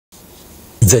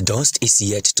The dust is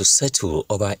yet to settle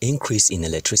over increase in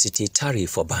electricity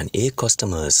tariff for Band A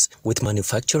customers, with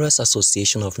Manufacturers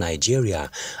Association of Nigeria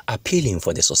appealing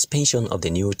for the suspension of the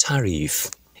new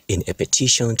tariff. In a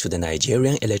petition to the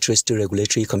Nigerian Electricity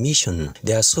Regulatory Commission,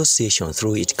 the association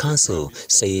through its council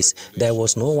says there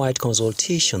was no wide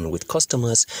consultation with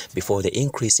customers before the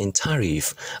increase in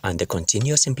tariff, and the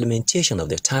continuous implementation of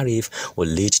the tariff will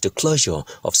lead to closure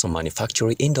of some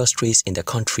manufacturing industries in the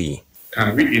country.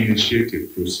 Can we initiate a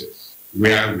process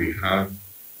where we have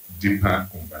deeper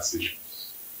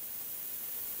conversations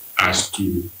as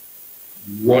to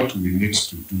what we need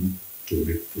to do to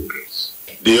make progress?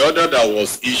 The order that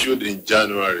was issued in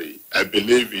January, I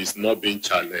believe, is not being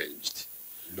challenged.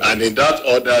 No. And in that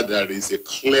order, there is a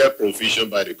clear provision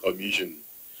by the Commission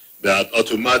that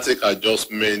automatic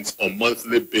adjustments on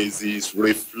monthly basis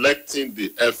reflecting the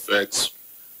FX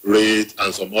rate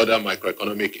and some other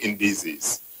macroeconomic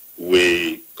indices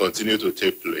will continue to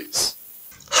take place.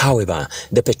 However,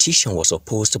 the petition was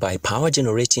opposed by power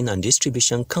generating and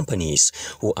distribution companies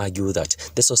who argue that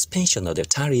the suspension of the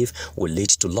tariff will lead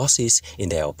to losses in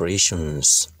their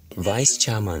operations. Vice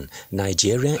Chairman,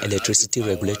 Nigerian Electricity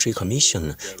Regulatory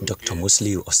Commission, Dr.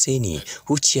 Musliu Oseni,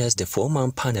 who chairs the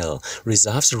four-man panel,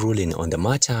 reserves ruling on the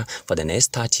matter for the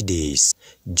next 30 days.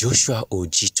 Joshua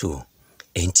Ojito,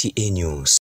 NTA News.